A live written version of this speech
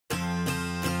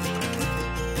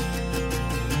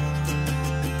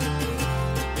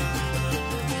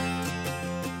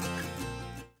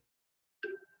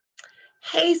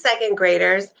Hey, second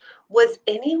graders, was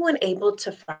anyone able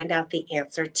to find out the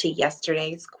answer to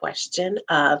yesterday's question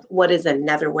of what is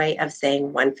another way of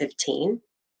saying 115?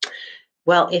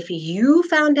 Well, if you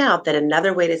found out that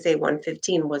another way to say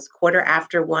 115 was quarter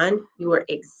after one, you were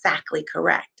exactly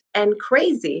correct. And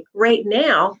crazy, right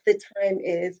now the time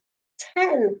is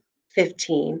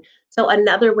 10:15. So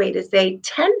another way to say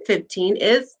 10:15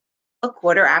 is a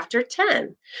quarter after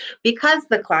 10. Because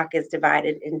the clock is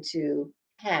divided into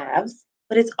halves,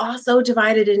 but it's also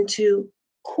divided into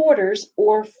quarters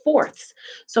or fourths.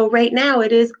 So right now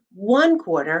it is one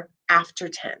quarter after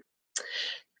 10.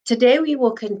 Today, we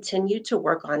will continue to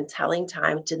work on telling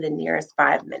time to the nearest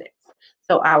 5 minutes.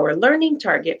 So, our learning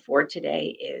target for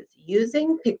today is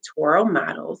using pictorial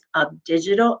models of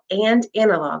digital and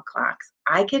analog clocks.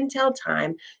 I can tell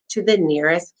time to the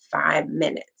nearest 5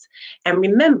 minutes. And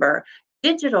remember,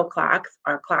 digital clocks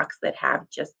are clocks that have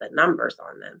just the numbers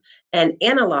on them, and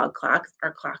analog clocks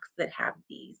are clocks that have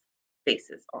these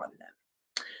faces on them.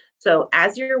 So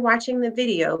as you're watching the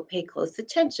video, pay close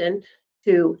attention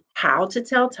to how to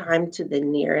tell time to the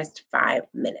nearest 5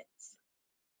 minutes.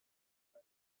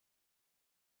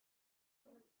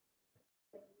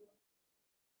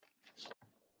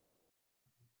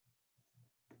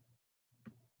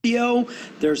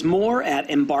 There's more at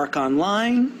Embark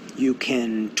Online. You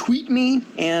can tweet me,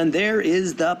 and there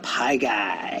is the Pie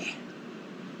Guy.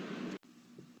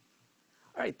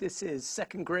 All right, this is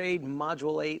second grade,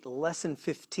 Module 8, Lesson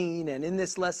 15, and in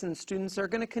this lesson, students are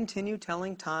going to continue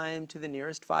telling time to the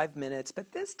nearest 5 minutes,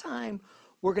 but this time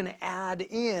we're going to add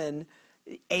in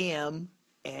AM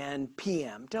and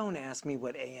PM. Don't ask me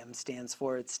what AM stands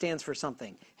for. It stands for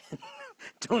something.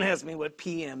 Don't ask me what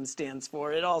PM stands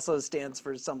for. It also stands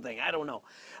for something. I don't know.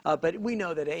 But we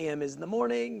know that AM is in the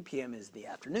morning, PM is the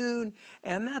afternoon,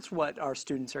 and that's what our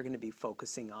students are going to be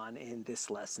focusing on in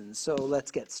this lesson. So let's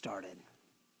get started.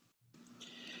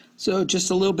 So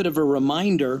just a little bit of a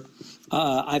reminder,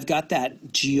 I've got that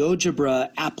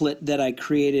GeoGebra applet that I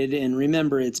created, and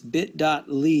remember it's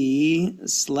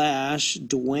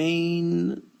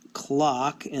bit.ly/Dwayne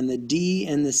Clock, and the D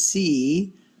and the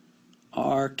C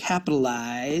are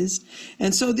capitalized.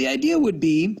 And so the idea would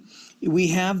be we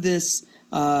have this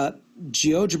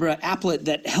GeoGebra applet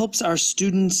that helps our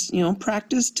students,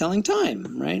 practice telling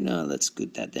time, right? Let's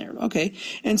get that there. Okay.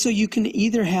 And so you can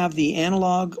either have the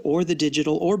analog or the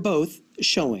digital or both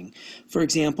showing. For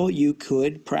example, you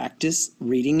could practice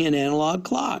reading an analog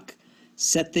clock.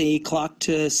 Set the clock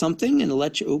to something and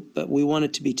but we want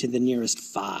it to be to the nearest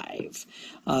 5.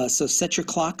 So set your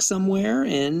clock somewhere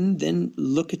and then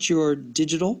look at your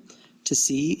digital to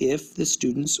see if the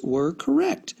students were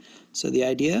correct. So the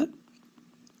idea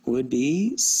would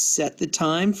be set the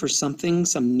time for something,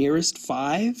 some nearest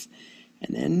 5,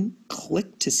 and then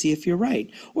click to see if you're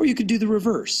right. Or you could do the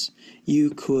reverse.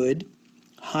 You could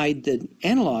hide the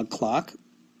analog clock,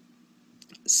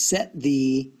 set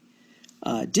the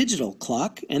digital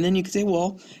clock, and then you could say,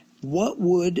 well, what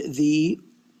would the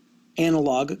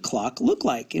analog clock look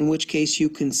like? In which case you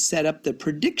can set up the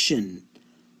prediction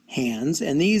hands,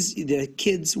 and the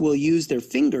kids will use their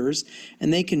fingers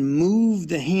and they can move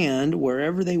the hand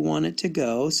wherever they want it to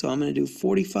go. So I'm going to do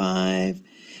 45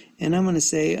 and I'm going to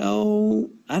say, oh,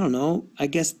 I don't know, I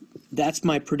guess that's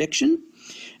my prediction.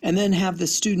 And then have the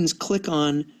students click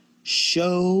on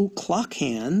show clock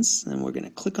hands, and we're going to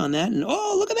click on that, and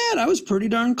oh, look at that, I was pretty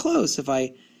darn close. If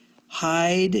I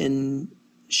hide and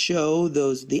show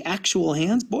the actual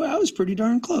hands, boy, I was pretty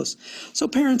darn close. So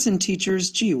parents and teachers,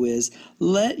 gee whiz,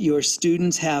 let your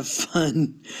students have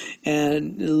fun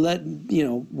and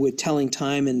with telling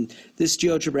time, and this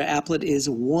GeoGebra applet is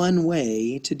one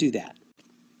way to do that.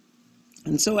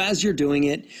 And so as you're doing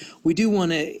it, we do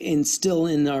want to instill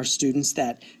in our students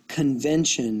that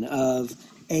convention of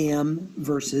AM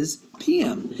versus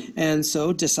PM. And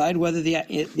so decide whether the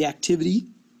activity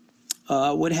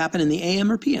would happen in the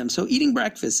AM or PM. So eating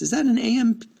breakfast, is that an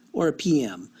AM or a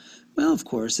PM? Well, of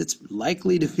course, it's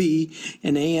likely to be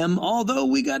an AM, although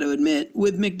we got to admit,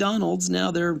 with McDonald's,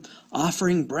 now they're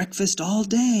offering breakfast all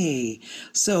day.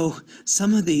 So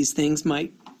some of these things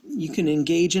you can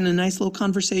engage in a nice little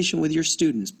conversation with your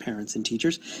students, parents and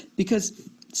teachers, because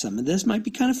some of this might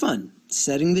be kind of fun.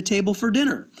 Setting the table for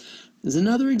dinner is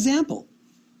another example.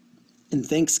 In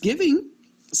Thanksgiving,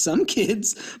 some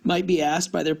kids might be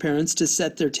asked by their parents to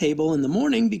set their table in the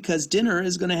morning because dinner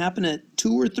is going to happen at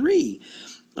 2 or 3.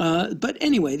 But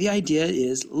anyway, the idea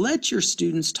is let your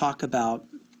students talk about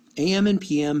AM and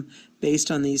PM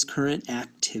based on these current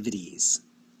activities.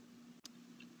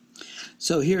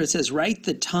 So here it says, write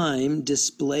the time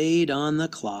displayed on the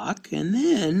clock and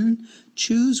then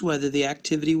choose whether the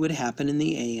activity would happen in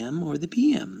the AM or the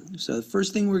PM. So the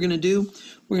first thing we're going to do,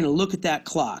 we're going to look at that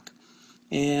clock.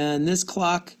 And this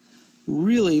clock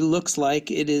really looks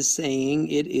like it is saying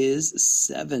it is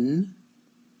 7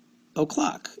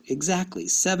 o'clock, exactly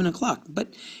 7 o'clock.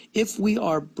 But if we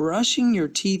are brushing your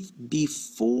teeth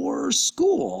before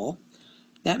school,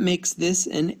 that makes this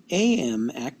an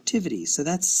AM activity. So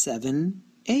that's 7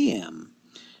 AM.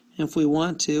 And if we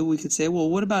want to, we could say, well,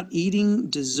 what about eating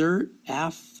dessert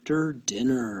after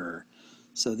dinner?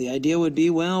 So the idea would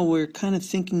be, well, we're kind of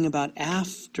thinking about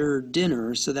after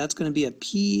dinner, so that's going to be a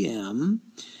PM.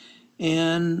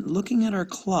 And looking at our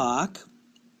clock,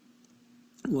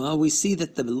 well, we see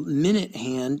that the minute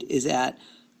hand is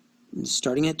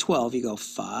starting at 12. You go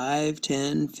 5,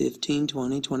 10, 15,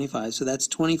 20, 25. So that's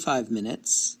 25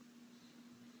 minutes.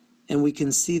 And we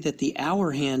can see that the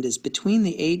hour hand is between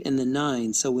the 8 and the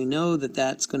 9. So we know that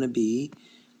that's going to be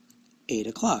 8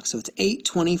 o'clock. So it's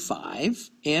 8:25.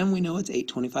 And we know it's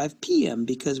 8:25 p.m.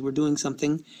 because we're doing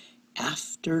something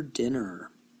after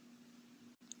dinner.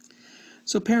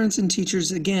 So parents and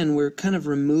teachers, again, we're kind of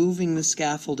removing the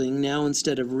scaffolding. Now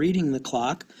instead of reading the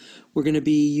clock, we're going to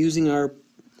be using our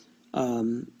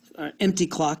empty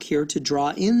clock here to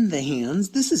draw in the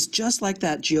hands. This is just like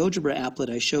that GeoGebra applet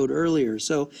I showed earlier.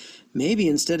 So maybe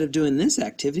instead of doing this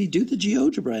activity, do the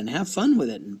GeoGebra and have fun with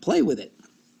it and play with it.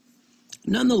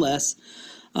 Nonetheless,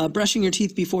 brushing your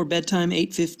teeth before bedtime,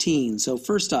 8:15. So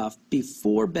first off,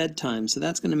 before bedtime. So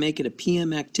that's going to make it a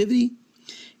PM activity.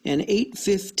 And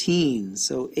 8:15.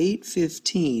 So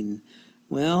 8:15.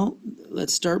 Well,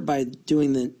 let's start by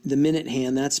doing the minute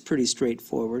hand. That's pretty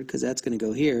straightforward because that's going to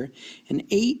go here. And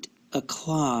 8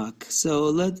 o'clock. So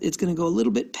it's going to go a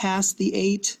little bit past the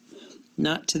 8,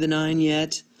 not to the 9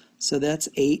 yet. So that's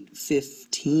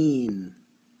 8:15.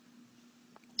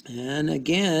 And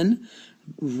again,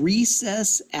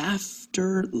 recess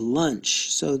after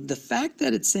lunch. So the fact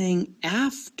that it's saying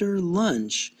after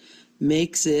lunch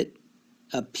makes it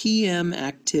a PM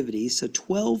activity. So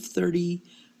 12:30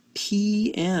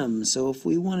 p.m. So if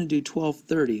we want to do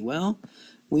 12:30, well,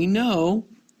 we know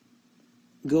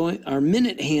our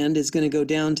minute hand is going to go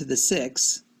down to the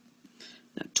 6.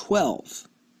 Now 12.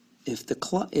 If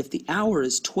the hour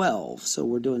is 12, so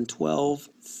we're doing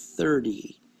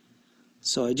 12:30.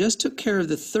 So I just took care of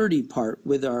the 30 part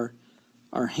with our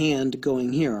hand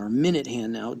going here, our minute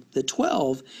hand. Now the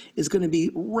 12 is going to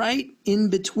be right in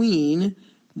between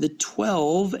the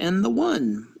 12 and the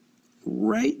 1.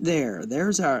 Right there.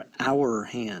 There's our hour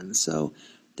hand. So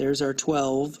there's our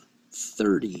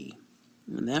 12:30.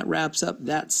 And that wraps up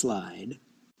that slide.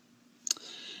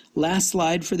 Last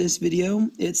slide for this video,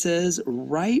 it says,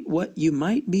 write what you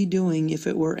might be doing if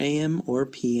it were AM or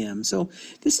PM. So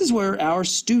this is where our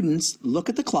students look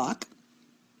at the clock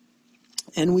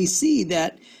and we see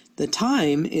that the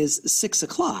time is 6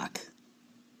 o'clock.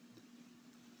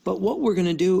 But what we're going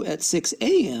to do at 6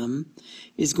 a.m.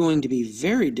 is going to be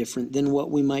very different than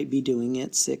what we might be doing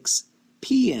at 6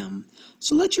 p.m.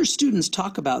 So let your students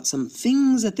talk about some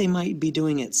things that they might be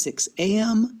doing at 6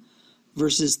 a.m.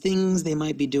 versus things they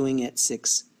might be doing at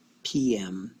 6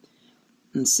 p.m.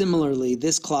 And similarly,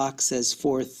 this clock says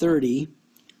 4:30.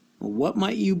 Well, what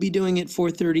might you be doing at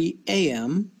 4:30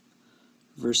 a.m.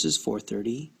 versus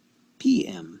 4:30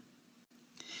 p.m.?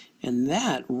 And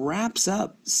that wraps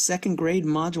up second grade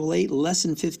Module 8,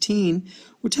 Lesson 15.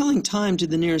 We're telling time to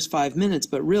the nearest 5 minutes,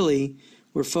 but really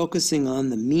we're focusing on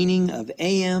the meaning of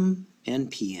AM and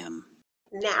PM.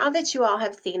 Now that you all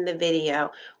have seen the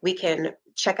video, we can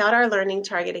check out our learning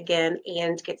target again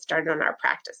and get started on our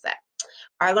practice set.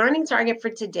 Our learning target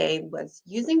for today was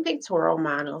using pictorial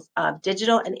models of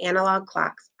digital and analog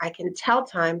clocks. I can tell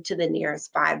time to the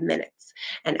nearest 5 minutes.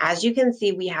 And as you can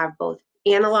see, we have both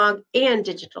analog and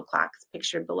digital clocks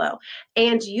pictured below.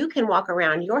 And you can walk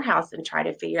around your house and try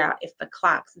to figure out if the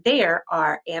clocks there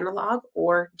are analog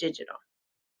or digital.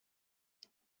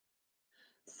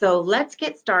 So let's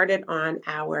get started on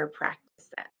our practice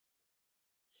set.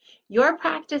 Your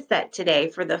practice set today,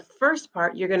 for the first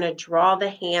part, you're going to draw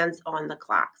the hands on the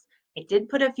clocks. I did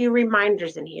put a few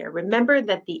reminders in here. Remember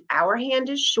that the hour hand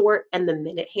is short and the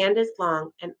minute hand is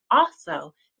long. And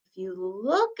also, if you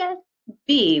look at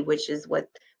B, which is what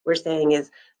we're saying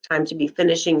is time to be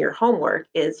finishing your homework,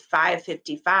 is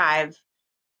 5:55.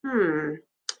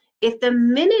 If the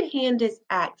minute hand is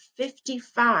at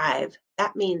 55,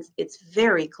 that means it's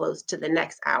very close to the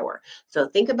next hour. So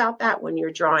think about that when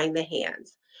you're drawing the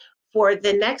hands. For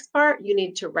the next part, you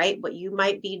need to write what you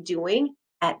might be doing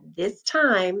at this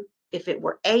time if it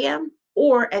were AM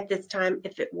or at this time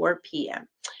if it were PM.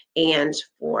 And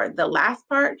for the last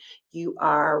part, you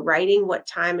are writing what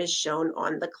time is shown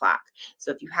on the clock.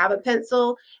 So if you have a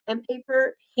pencil and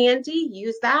paper handy,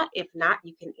 use that. If not,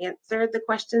 you can answer the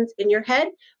questions in your head.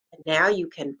 And now you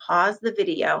can pause the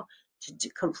video to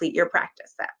complete your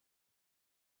practice set.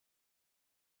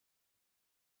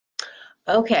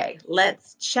 Okay,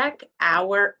 let's check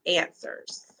our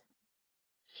answers.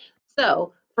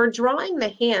 So for drawing the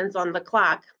hands on the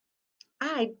clock,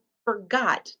 I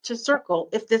forgot to circle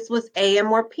if this was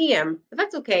AM or PM, but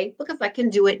that's okay because I can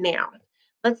do it now.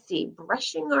 Let's see,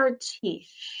 brushing our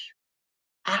teeth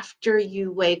after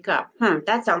you wake up.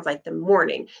 That sounds like the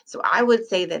morning. So I would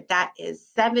say that that is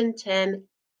 7:10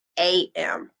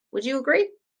 a.m. Would you agree?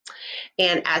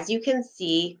 And as you can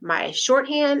see, my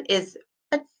shorthand is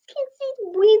a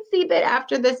teensy weensy bit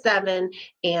after the 7,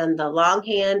 and the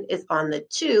longhand is on the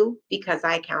 2 because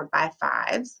I count by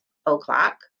fives,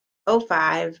 o'clock,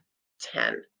 05,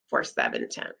 10 for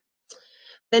 7:10.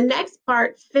 The next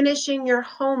part, finishing your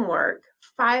homework,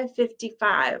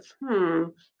 5:55.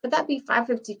 Could that be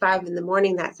 5:55 in the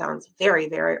morning? That sounds very,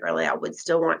 very early. I would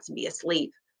still want to be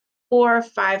asleep. Or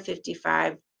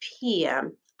 5:55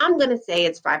 p.m. I'm going to say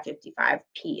it's 5:55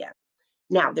 p.m.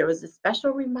 Now, there was a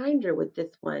special reminder with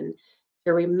this one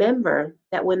to remember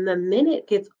that when the minute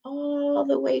gets all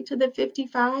the way to the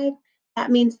 55,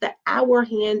 that means the hour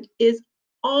hand is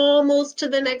almost to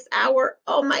the next hour.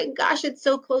 Oh my gosh, it's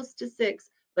so close to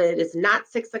 6, but it is not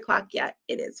 6 o'clock yet.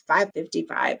 It is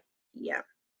 5:55 p.m.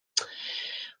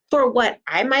 For what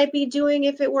I might be doing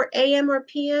if it were AM or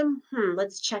PM,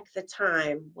 let's check the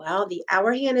time. Well, the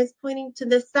hour hand is pointing to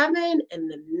the 7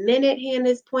 and the minute hand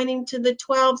is pointing to the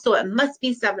 12, so it must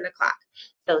be 7 o'clock.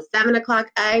 So 7 o'clock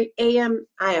AM,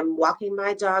 I am walking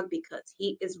my dog because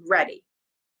he is ready.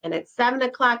 And at 7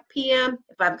 o'clock PM,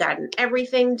 if I've gotten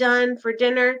everything done for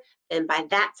dinner, then by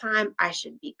that time I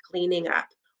should be cleaning up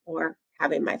or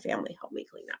having my family help me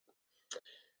clean up.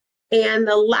 And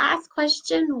the last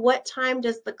question, what time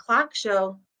does the clock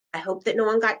show? I hope that no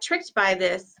one got tricked by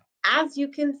this. As you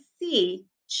can see,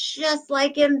 just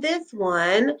like in this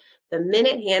one, the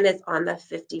minute hand is on the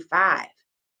 55.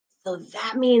 So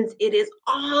that means it is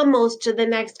almost to the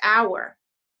next hour,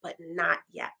 but not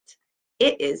yet.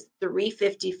 It is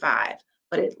 3:55,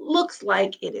 but it looks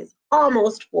like it is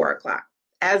almost 4 o'clock,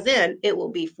 as in it will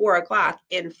be 4 o'clock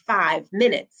in 5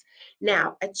 minutes.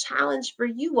 Now, a challenge for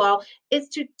you all is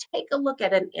to take a look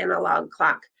at an analog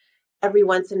clock every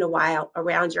once in a while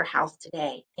around your house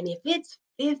today. And if it's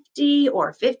 50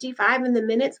 or 55 in the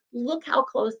minutes, look how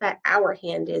close that hour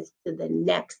hand is to the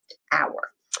next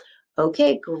hour.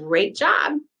 Okay, great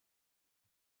job.